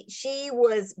TV. She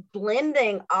was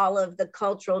blending all of the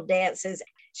cultural dances.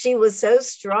 She was so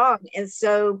strong and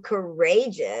so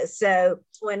courageous. So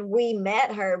when we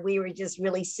met her, we were just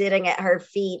really sitting at her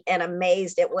feet and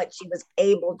amazed at what she was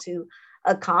able to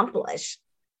accomplish.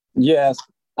 Yes,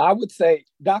 I would say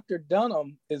Dr.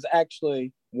 Dunham is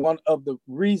actually one of the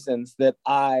reasons that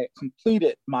I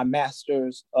completed my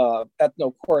master's of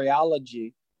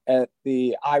ethnochoreology at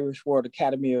the Irish World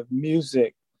Academy of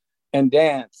Music and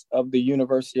Dance of the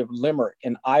University of Limerick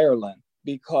in Ireland,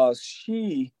 because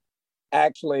she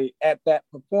actually at that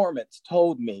performance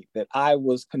told me that I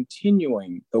was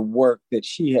continuing the work that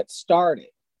she had started,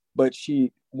 but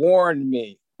she warned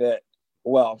me that,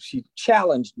 she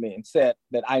challenged me and said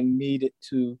that I needed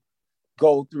to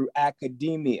go through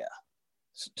academia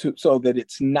so that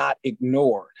it's not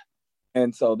ignored.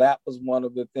 And so that was one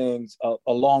of the things,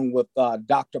 along with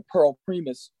Dr. Pearl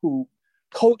Primus, who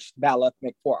coached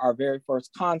Balethnic for our very first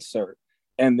concert,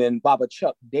 and then Baba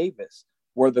Chuck Davis,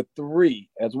 were the three,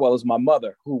 as well as my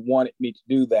mother, who wanted me to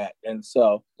do that. And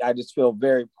so I just feel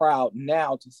very proud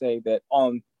now to say that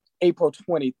on April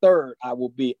 23rd, I will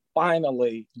be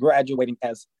finally graduating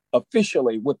as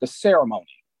officially with the ceremony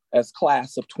as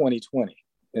class of 2020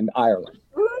 in Ireland.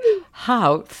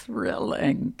 How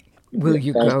thrilling. Will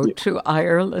you go to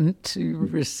Ireland to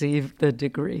receive the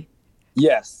degree?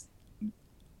 Yes.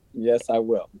 Yes, I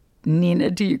will. Nina,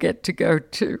 do you get to go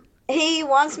too? He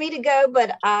wants me to go,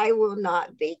 but I will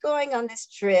not be going on this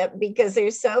trip because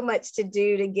there's so much to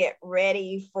do to get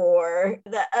ready for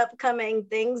the upcoming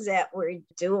things that we're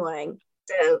doing.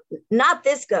 So not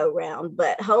this go round,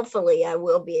 but hopefully I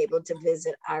will be able to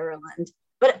visit Ireland.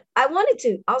 But I wanted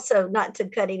to also, not to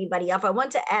cut anybody off, I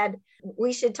want to add,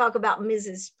 we should talk about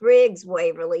Mrs. Spriggs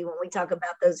Waverly when we talk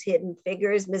about those hidden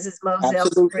figures. Mrs. Moselle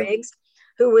Spriggs,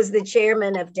 who was the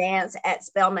chairman of dance at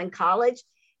Spelman College.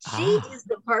 She is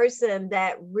the person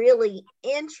that really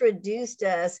introduced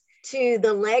us to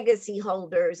the legacy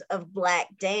holders of Black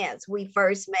dance. We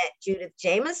first met Judith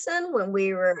Jamison when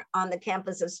we were on the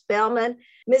campus of Spelman.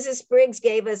 Mrs. Spriggs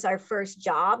gave us our first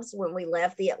jobs when we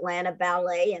left the Atlanta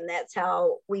Ballet, and that's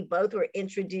how we both were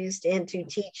introduced into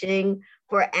teaching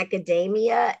for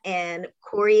academia and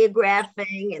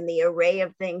choreographing and the array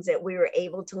of things that we were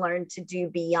able to learn to do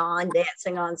beyond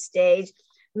dancing on stage.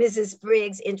 Mrs.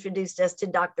 Spriggs introduced us to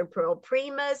Dr. Pearl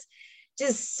Primus.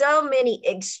 Just so many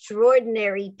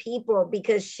extraordinary people,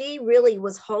 because she really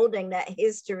was holding that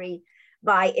history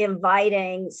by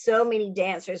inviting so many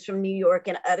dancers from New York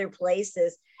and other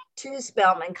places to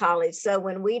Spelman College. So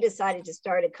when we decided to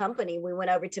start a company, we went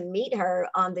over to meet her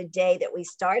on the day that we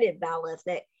started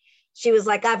Balethnic. She was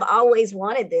like, I've always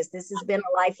wanted this. This has been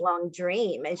a lifelong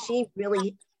dream. And she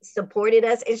really supported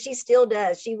us, and she still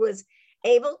does. She was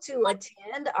able to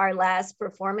attend our last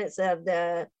performance of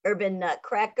the Urban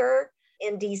Nutcracker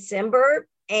in December,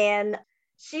 and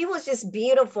she was just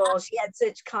beautiful. She had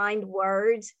such kind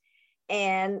words,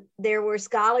 and there were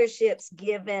scholarships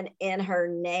given in her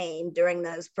name during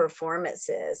those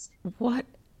performances. What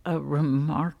a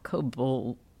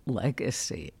remarkable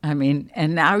legacy. I mean,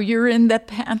 and now you're in the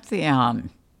Pantheon,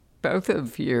 both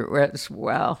of you as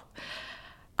well.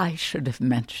 I should have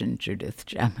mentioned Judith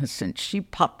Jamison. She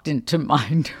popped into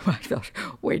mind. I thought,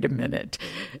 wait a minute.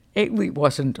 Ailey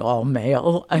wasn't all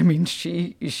male. I mean,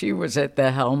 she was at the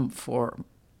helm for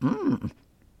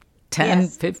 10,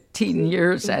 15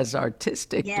 years as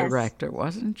artistic director,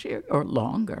 wasn't she? Or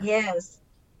longer. Yes.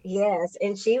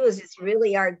 And she was just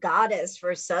really our goddess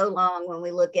for so long. When we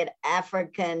look at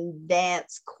African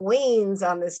dance queens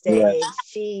on the stage,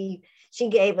 she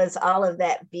gave us all of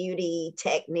that beauty,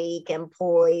 technique, and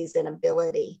poise and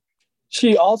ability.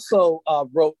 She also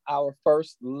wrote our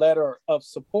first letter of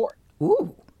support.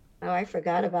 Ooh. Oh, I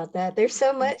forgot about that. There's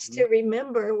so much to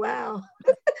remember. Wow.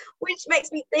 Which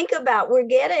makes me think about, we're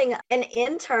getting an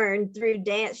intern through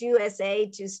Dance USA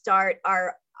to start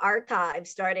our archive,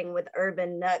 starting with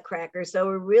Urban Nutcracker. So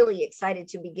we're really excited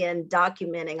to begin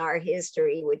documenting our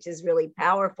history, which is really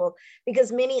powerful,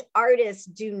 because many artists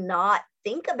do not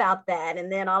think about that.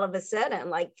 And then all of a sudden,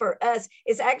 like for us,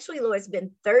 it's actually, Lois, been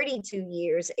 32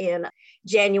 years in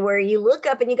January. You look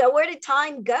up and you go, where did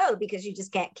time go? Because you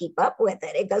just can't keep up with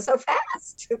it. It goes so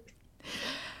fast.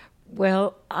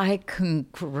 Well, I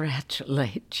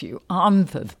congratulate you on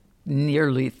the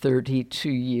nearly 32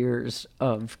 years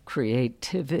of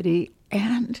creativity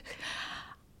and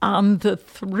on the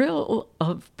thrill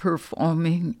of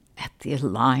performing at the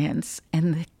Alliance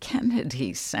and the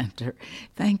Kennedy Center.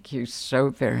 Thank you so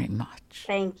very much.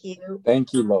 Thank you.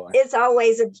 Thank you, Lois. It's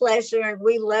always a pleasure.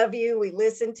 We love you. We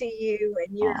listen to you,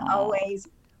 and you're always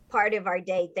part of our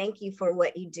day. Thank you for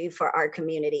what you do for our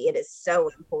community. It is so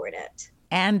important.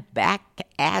 And back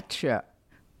at you,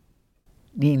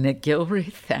 Nina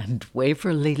Gilreath and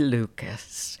Waverly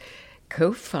Lucas,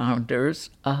 co-founders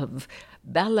of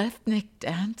Balethnic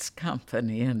Dance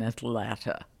Company in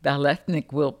Atlanta.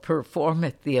 Balethnic will perform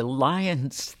at the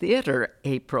Alliance Theater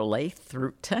April 8th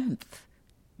through 10th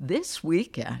this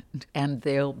weekend, and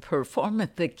they'll perform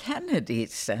at the Kennedy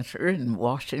Center in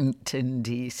Washington,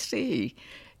 D.C.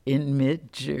 in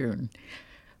mid-June.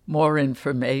 More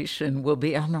information will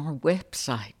be on our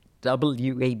website,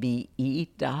 wabe.org.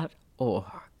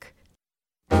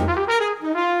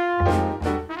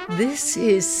 This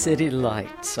is City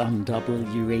Lights on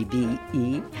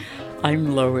WABE.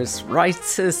 I'm Lois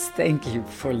Reitzes. Thank you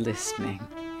for listening.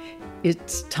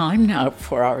 It's time now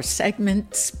for our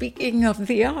segment, Speaking of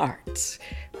the Arts,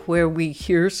 where we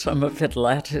hear some of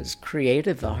Atlanta's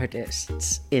creative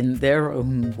artists in their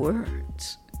own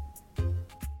words.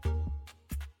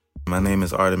 My name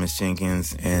is Artemis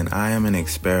Jenkins, and I am an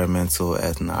experimental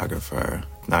ethnographer.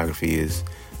 Ethnography is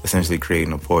essentially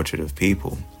creating a portrait of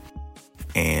people,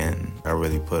 and I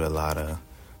really put a lot of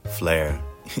flair,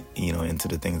 into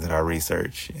the things that I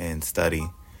research and study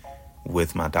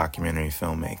with my documentary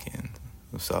filmmaking.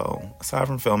 So aside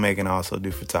from filmmaking, I also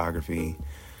do photography.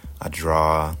 I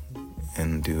draw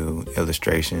and do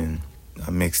illustration.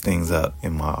 I mix things up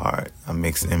in my art. I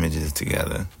mix images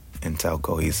together and tell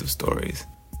cohesive stories.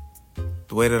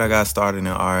 The way that I got started in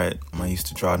art, I used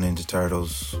to draw Ninja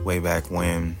Turtles way back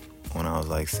when I was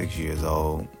like 6 years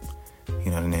old.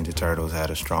 The Ninja Turtles had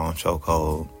a strong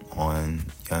chokehold on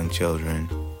young children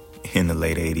in the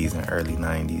late 80s and early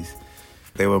 90s.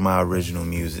 They were my original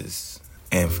muses.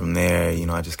 And from there,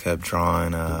 I just kept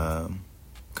drawing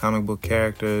comic book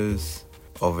characters.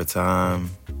 Over time,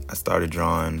 I started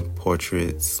drawing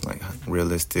portraits, like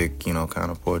realistic,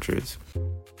 kind of portraits.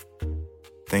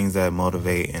 Things that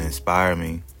motivate and inspire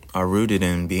me are rooted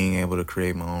in being able to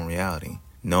create my own reality.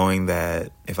 Knowing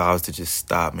that if I was to just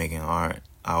stop making art,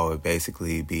 I would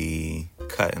basically be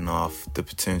cutting off the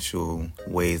potential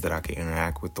ways that I could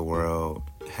interact with the world,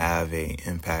 have an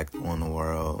impact on the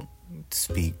world,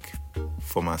 speak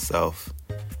for myself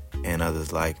and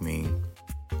others like me.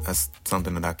 That's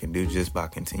something that I can do just by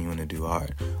continuing to do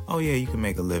art. Oh yeah, you can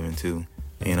make a living too.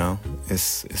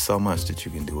 It's so much that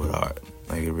you can do with art.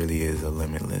 Like, it really is a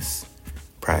limitless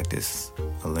practice,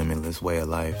 a limitless way of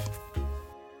life.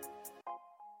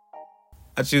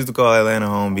 I choose to call Atlanta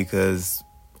home because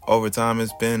over time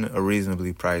it's been a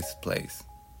reasonably priced place.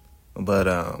 But,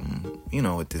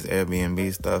 with this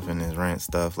Airbnb stuff and this rent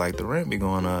stuff, like, the rent be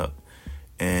going up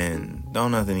and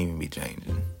don't nothing even be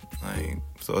changing.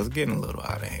 So it's getting a little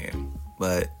out of hand.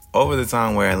 But over the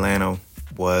time where Atlanta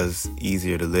was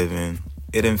easier to live in,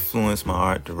 it influenced my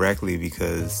art directly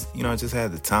because, I just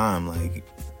had the time. Like,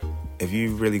 if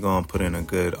you really gonna put in a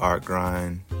good art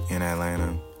grind in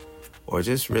Atlanta, or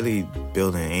just really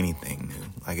building anything new,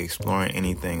 like exploring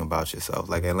anything about yourself.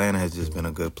 Like, Atlanta has just been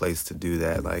a good place to do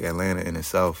that. Like, Atlanta in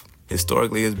itself,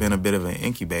 historically, has been a bit of an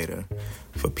incubator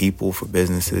for people, for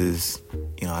businesses.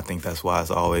 I think that's why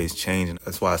it's always changing.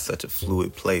 That's why it's such a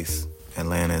fluid place.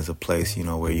 Atlanta is a place,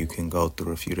 where you can go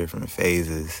through a few different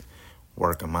phases,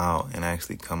 work them out, and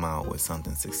actually come out with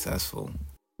something successful.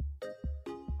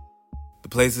 The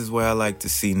places where I like to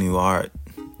see new art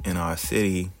in our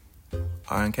city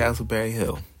are in Castleberry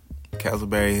Hill.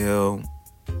 Castleberry Hill,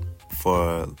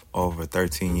 for over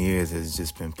 13 years, has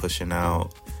just been pushing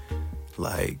out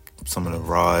like some of the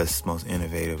rawest, most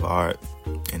innovative art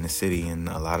in the city, and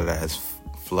a lot of that has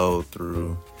flowed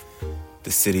through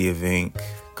the City of Ink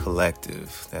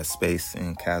Collective, that space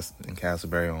in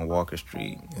Castleberry on Walker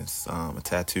Street. It's a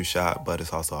tattoo shop, but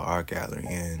it's also an art gallery,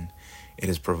 and it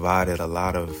has provided a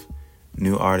lot of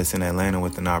new artists in Atlanta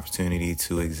with an opportunity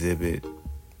to exhibit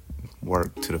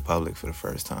work to the public for the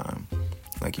first time.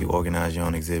 Like, you organize your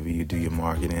own exhibit, you do your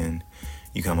marketing,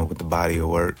 you come up with the body of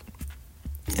work,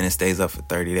 and it stays up for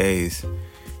 30 days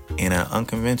in an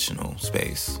unconventional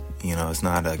space. It's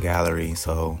not a gallery,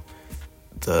 so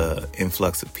the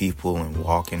influx of people and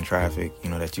walk-in traffic,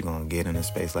 that you're going to get in a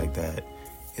space like that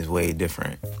is way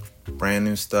different. Brand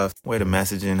new stuff, where the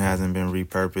messaging hasn't been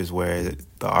repurposed, where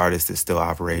the artist is still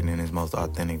operating in his most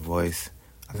authentic voice.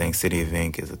 I think City of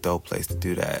Ink is a dope place to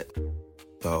do that.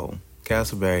 So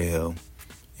Castleberry Hill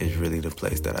is really the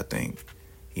place that I think,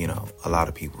 a lot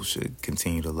of people should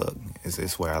continue to look.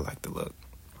 It's where I like to look.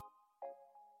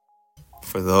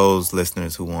 For those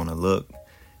listeners who want to look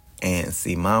and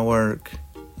see my work,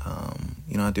 I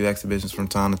do exhibitions from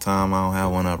time to time. I don't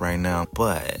have one up right now,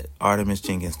 but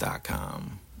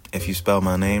ArtemisJenkins.com. If you spell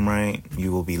my name right,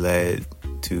 you will be led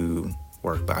to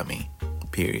work by me,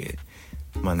 period.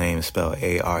 My name is spelled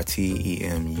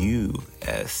Artemus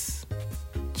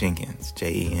Jenkins,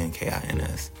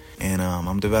 Jenkins. And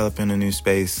I'm developing a new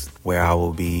space where I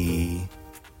will be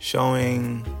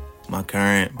showing my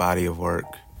current body of work.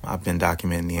 I've been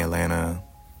documenting the Atlanta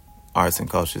arts and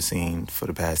culture scene for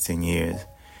the past 10 years,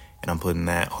 and I'm putting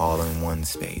that all in one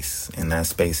space. And that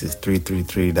space is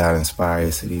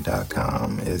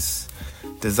 333.inspirecity.com. It's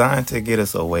designed to get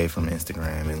us away from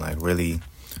Instagram and really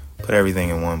put everything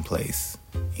in one place,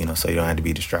 so you don't have to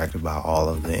be distracted by all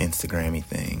of the Instagram-y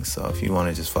things. So if you want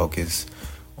to just focus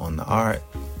on the art,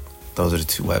 those are the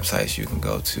two websites you can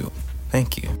go to.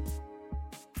 Thank you.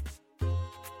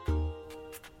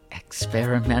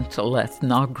 experimental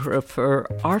ethnographer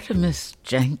Artemis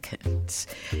Jenkins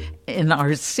in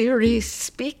our series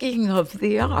Speaking of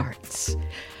the Arts.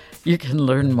 You can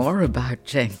learn more about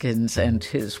Jenkins and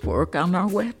his work on our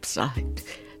website,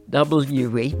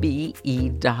 wabe.org.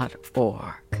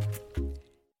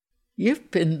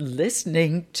 You've been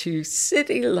listening to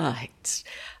City Lights,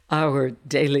 our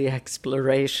daily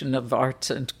exploration of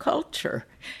arts and culture.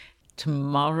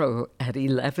 Tomorrow at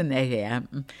 11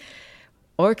 a.m.,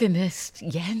 organist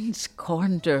Jens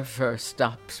Korndorfer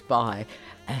stops by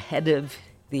ahead of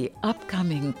the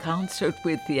upcoming concert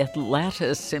with the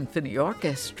Atlanta Symphony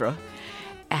Orchestra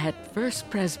at First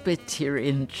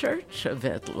Presbyterian Church of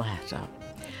Atlanta.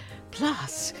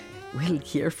 Plus, we'll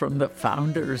hear from the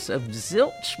founders of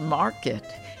Zilch Market,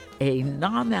 a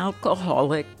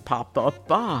non-alcoholic pop-up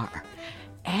bar,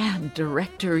 and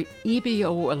director Ibi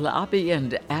Owolabi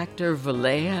and actor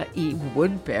Valea E.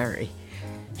 Woodbury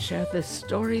share the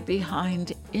story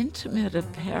behind Intimate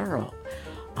Apparel,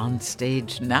 on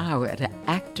stage now at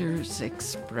Actors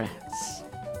Express.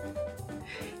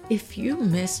 If you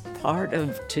missed part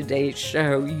of today's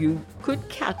show, you could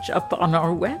catch up on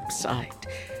our website,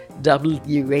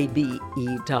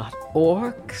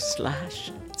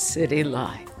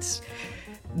 wabe.org/citylights.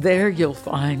 There you'll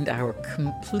find our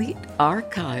complete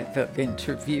archive of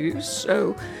interviews,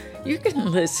 so you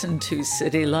can listen to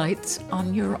City Lights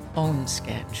on your own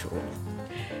schedule.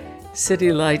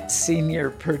 City Lights senior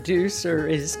producer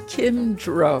is Kim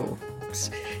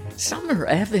Drobes. Summer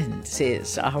Evans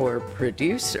is our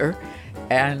producer,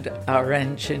 and our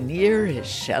engineer is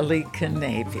Shelley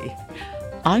Canavy.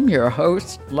 I'm your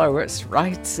host, Lois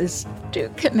Reitzes. Do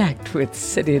connect with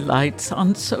City Lights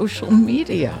on social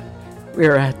media.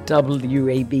 We're at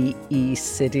WABE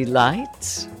City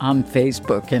Lights on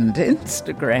Facebook and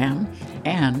Instagram,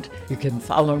 and you can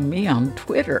follow me on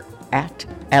Twitter at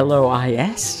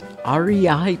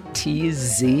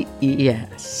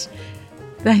LOISREITZES.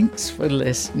 Thanks for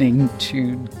listening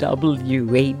to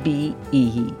WABE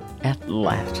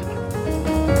Atlanta.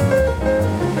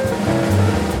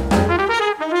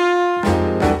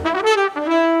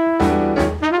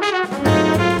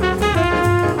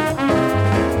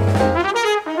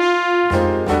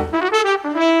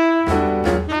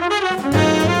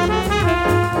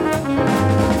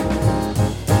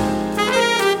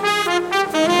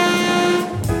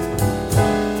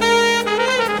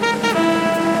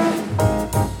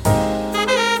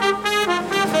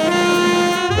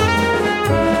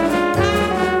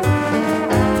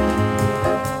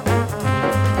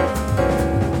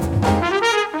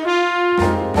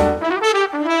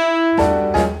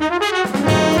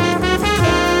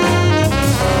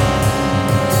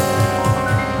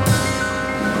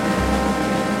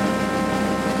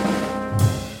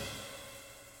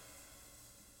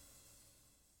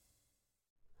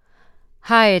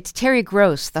 Hi, it's Terry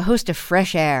Gross, the host of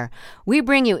Fresh Air. We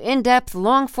bring you in-depth,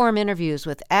 long-form interviews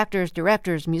with actors,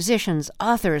 directors, musicians,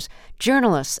 authors,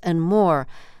 journalists, and more.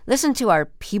 Listen to our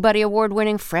Peabody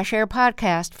Award-winning Fresh Air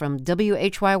podcast from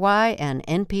WHYY and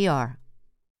NPR.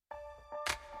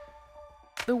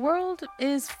 The world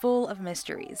is full of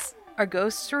mysteries. Are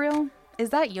ghosts real?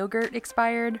 Is that yogurt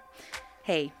expired?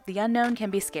 Hey, the unknown can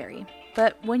be scary.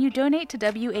 But when you donate to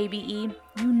WABE,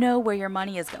 you know where your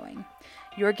money is going.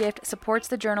 Your gift supports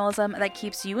the journalism that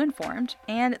keeps you informed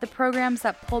and the programs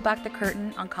that pull back the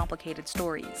curtain on complicated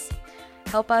stories.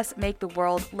 Help us make the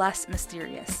world less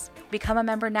mysterious. Become a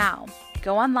member now.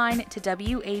 Go online to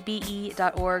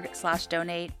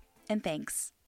wabe.org/donate, and thanks.